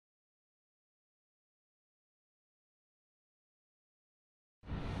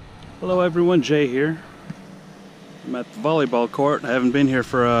Hello everyone, Jay here. I'm at the volleyball court. I haven't been here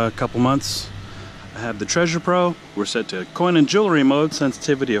for a couple months. I have the TreasurePro. We're set to coin and jewelry mode,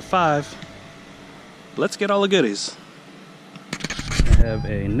 sensitivity of 5. Let's get all the goodies. I have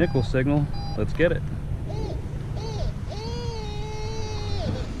a nickel signal. Let's get it.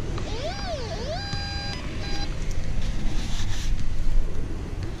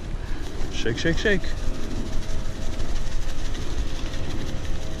 Shake, shake, shake.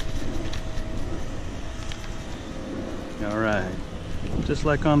 All right, just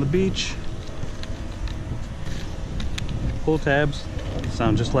like on the beach, pull tabs,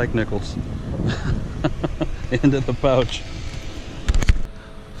 sound just like nickels. Into the pouch.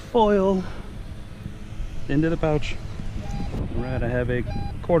 Foil, into the pouch. All right, I have a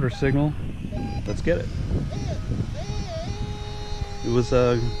quarter signal. Let's get it. It was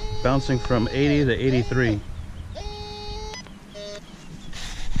bouncing from 80 to 83.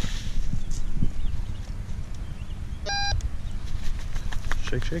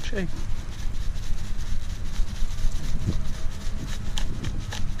 Shake, shake, shake.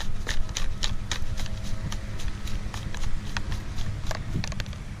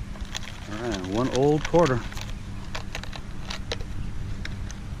 All right, one old quarter.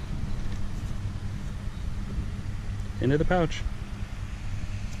 Into the pouch.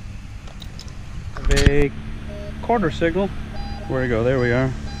 Have a quarter signal. Where'd it go? There we are.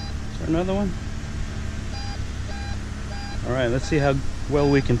 Is there another one? All right, let's see how well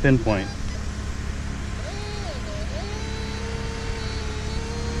we can pinpoint.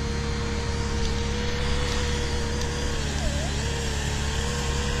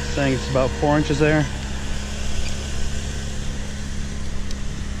 Saying it's about 4 inches there.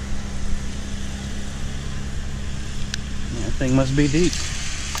 That thing must be deep.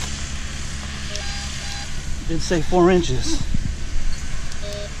 It did say 4 inches.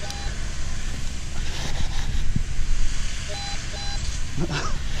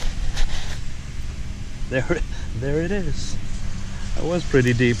 There it is. That was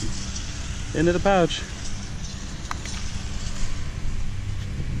pretty deep. Into the pouch.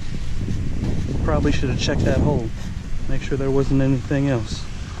 Probably should have checked that hole. Make sure there wasn't anything else.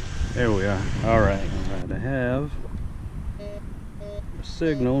 There we are. Alright. Alright, I have a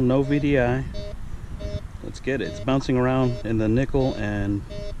signal, no VDI. Let's get it. It's bouncing around in the nickel and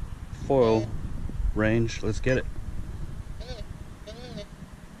foil range. Let's get it.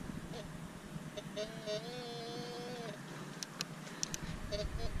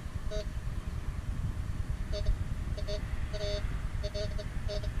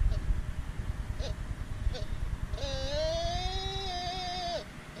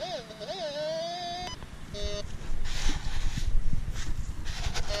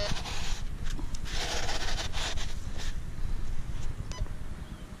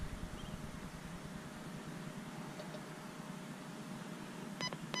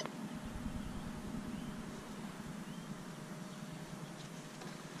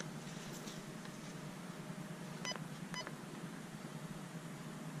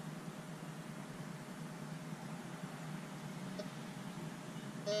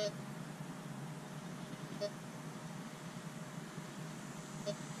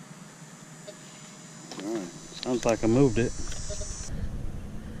 Alright, sounds like I moved it.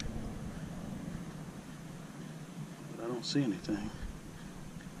 But I don't see anything.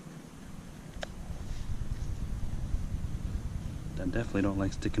 I definitely don't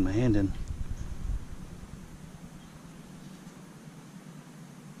like sticking my hand in.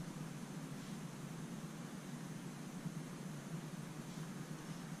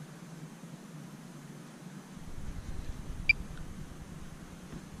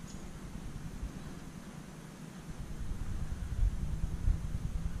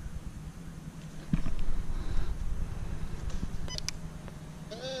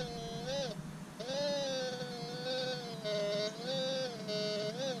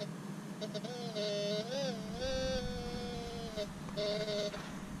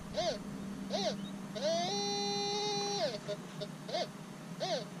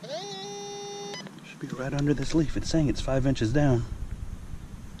 Should be right under this leaf. It's saying it's 5 inches down.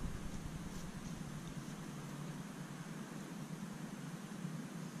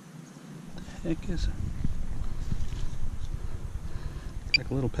 What the heck is it? It's like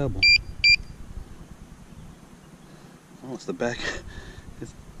a little pebble. Oh, it's the back.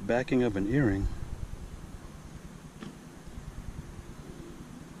 It's backing of an earring.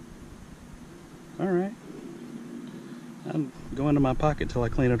 All right. I'll go into my pocket till I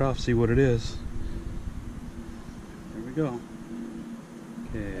clean it off, see what it is. There we go.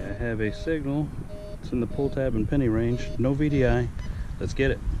 Okay, I have a signal. It's in the pull tab and penny range. No VDI. Let's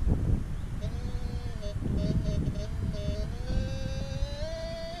get it.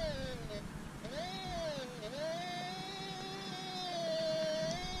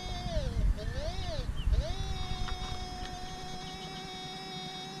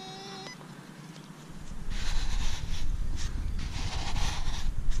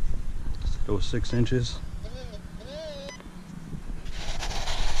 Go 6 inches.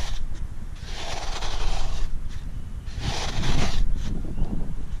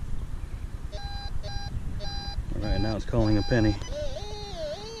 Alright, now it's calling a penny.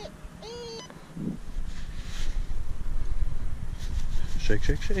 Shake,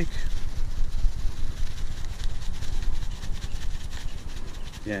 shake, shake.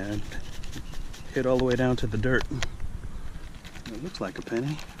 Yeah, hit all the way down to the dirt. It looks like a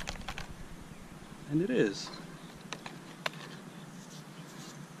penny. And it is.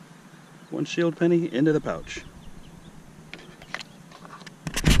 One shield penny into the pouch.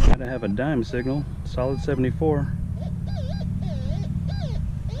 Gotta have a dime signal, solid 74.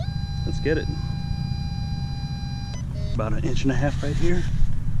 Let's get it. About 1.5 inches right here.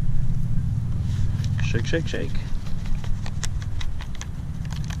 Shake, shake, shake.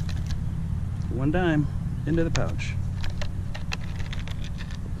 One dime into the pouch.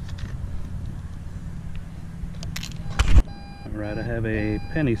 Alright, I have a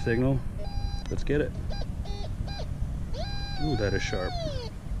penny signal. Let's get it. Ooh, that is sharp.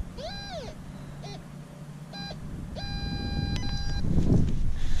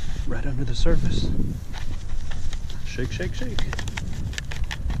 Right under the surface. Shake, shake, shake.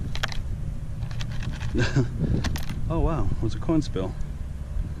 Oh wow, it was a coin spill.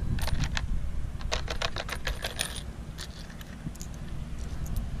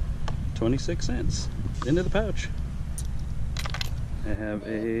 $0.26 into the pouch. I have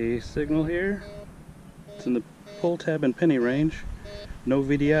a signal here. It's in the pull tab and penny range. No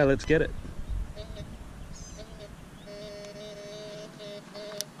VDI, let's get it.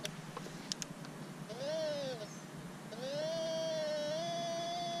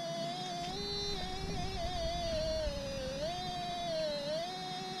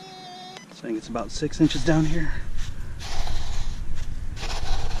 Saying it's about 6 inches down here.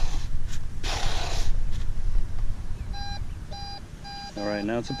 Alright,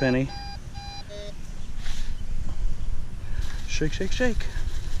 now it's a penny. Shake, shake, shake.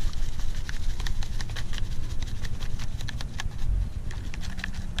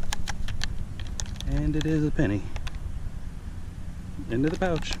 And it is a penny. Into the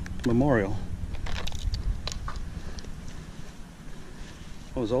pouch. Memorial.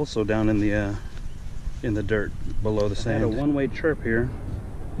 I was also down in the dirt below the sand. I had a one-way chirp here.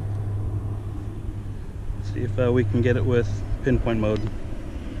 Let's see if we can get it with pinpoint mode.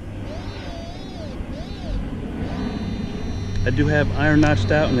 I do have iron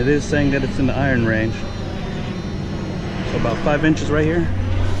notched out, and it is saying that it's in the iron range. So about 5 inches right here.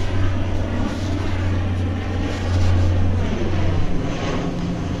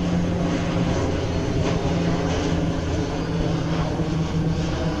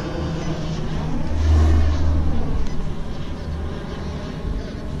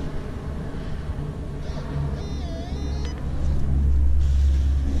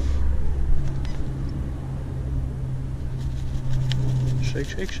 Shake,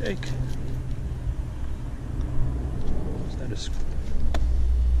 shake, shake. Is that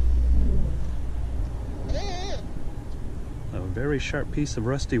a very sharp piece of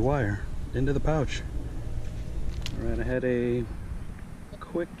rusty wire into the pouch? Alright, I had a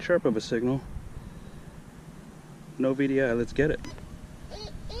quick chirp of a signal. No VDI, let's get it.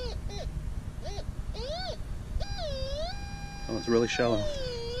 Oh, it's really shallow.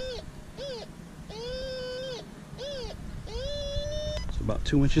 About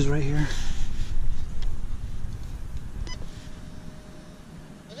 2 inches right here.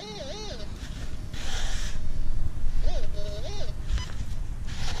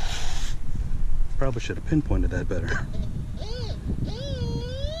 Probably should have pinpointed that better.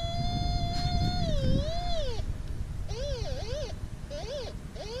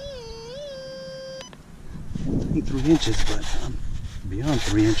 I think 3 inches, but I'm beyond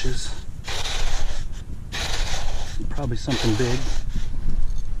 3 inches. Probably something big.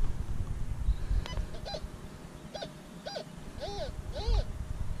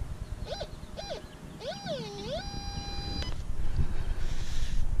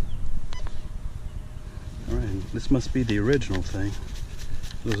 This must be the original thing.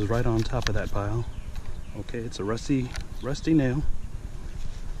 It was right on top of that pile. Okay, it's a rusty nail.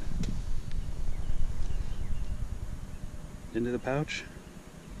 Into the pouch.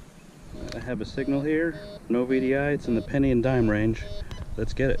 I have a signal here. No VDI. It's in the penny and dime range.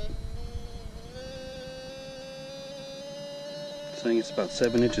 Let's get it. It's saying it's about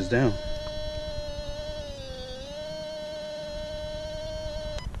 7 inches down.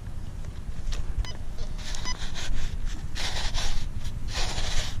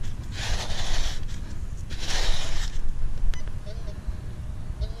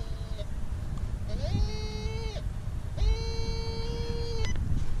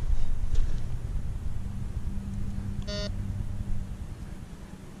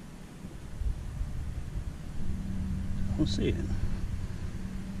 We'll see it.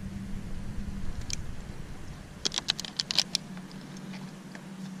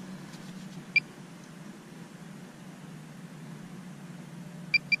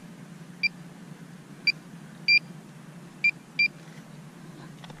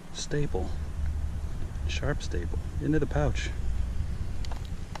 Staple. Sharp staple. Into the pouch.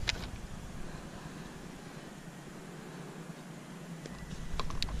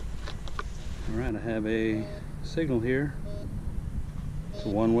 Alright, I have a signal here. It's a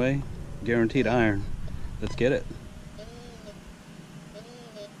one-way, guaranteed iron. Let's get it.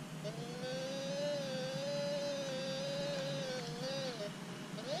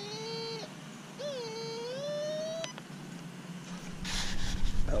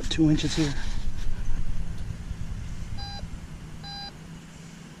 About 2 inches here.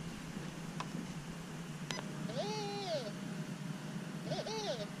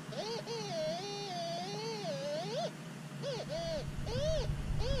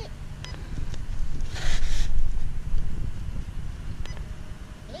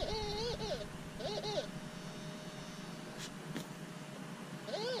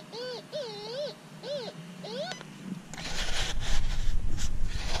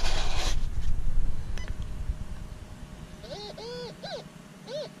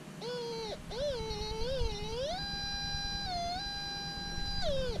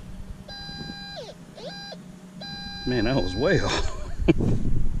 Man, that was way off.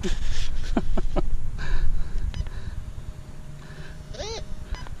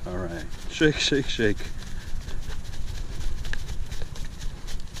 All right, shake, shake, shake.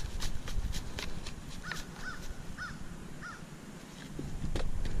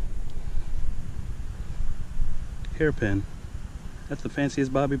 Hairpin. That's the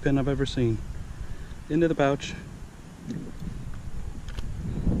fanciest bobby pin I've ever seen. Into the pouch.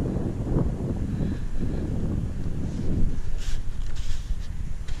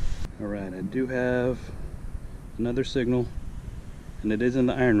 Alright, I do have another signal, and it is in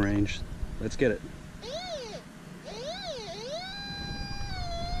the iron range. Let's get it.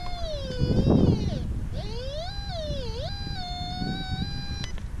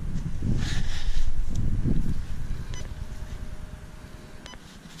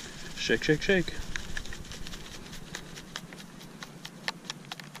 Shake, shake, shake.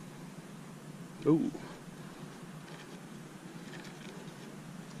 Ooh.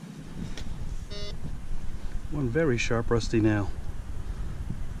 One very sharp rusty nail.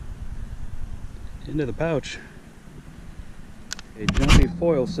 Into the pouch. A jumpy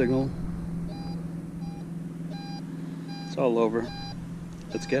foil signal. It's all over.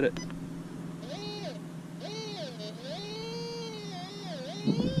 Let's get it.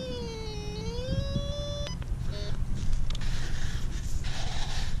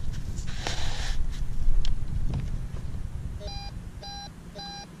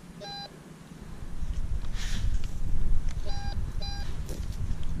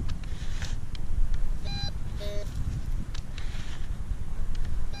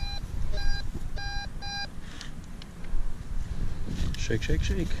 Shake, shake,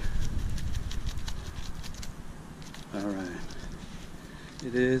 shake. All right.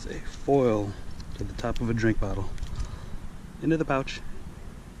 It is a foil to the top of a drink bottle. Into the pouch.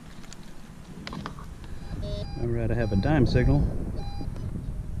 All right, I have a dime signal.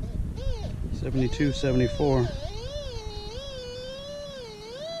 72, 74.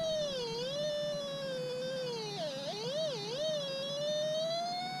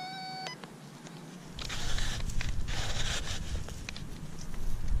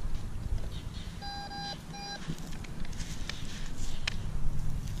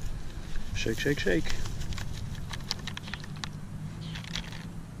 Shake, shake, shake.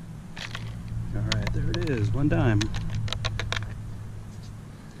 All right, there it is, 1 dime.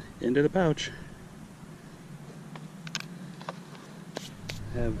 Into the pouch.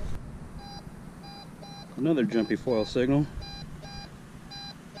 Have another jumpy foil signal.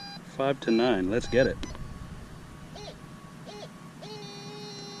 5 to 9, let's get it.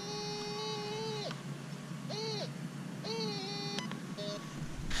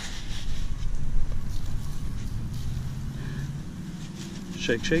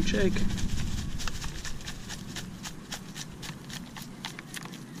 Shake, shake, shake.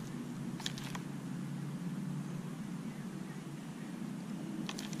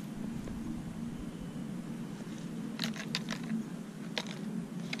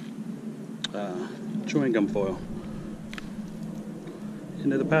 Chewing gum foil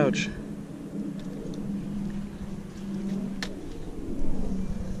into the pouch.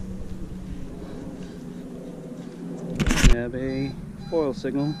 We have a foil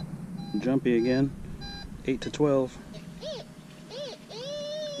signal, jumpy again, 8 to 12.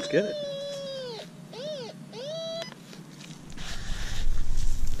 Let's get it.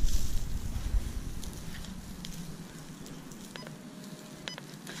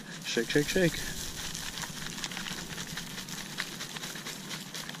 Shake, shake, shake.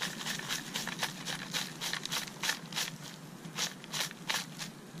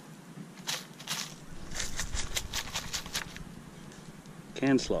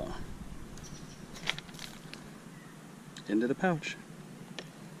 Can slaw into the pouch.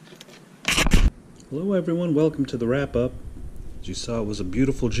 Hello everyone, welcome to the wrap up. As you saw, it was a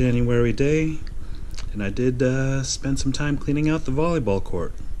beautiful January day, and I did spend some time cleaning out the volleyball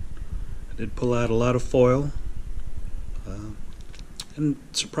court. I did pull out a lot of foil, and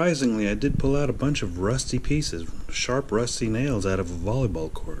surprisingly I did pull out a bunch of rusty pieces, sharp rusty nails out of a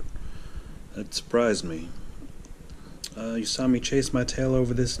volleyball court. That surprised me. You saw me chase my tail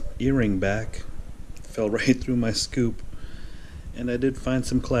over this earring back. Fell right through my scoop. And I did find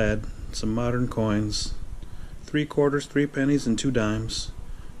some clad, some modern coins. 3 quarters, 3 pennies, and 2 dimes.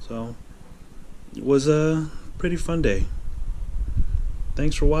 So, it was a pretty fun day.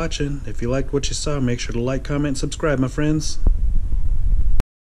 Thanks for watching. If you liked what you saw, make sure to like, comment, and subscribe, my friends.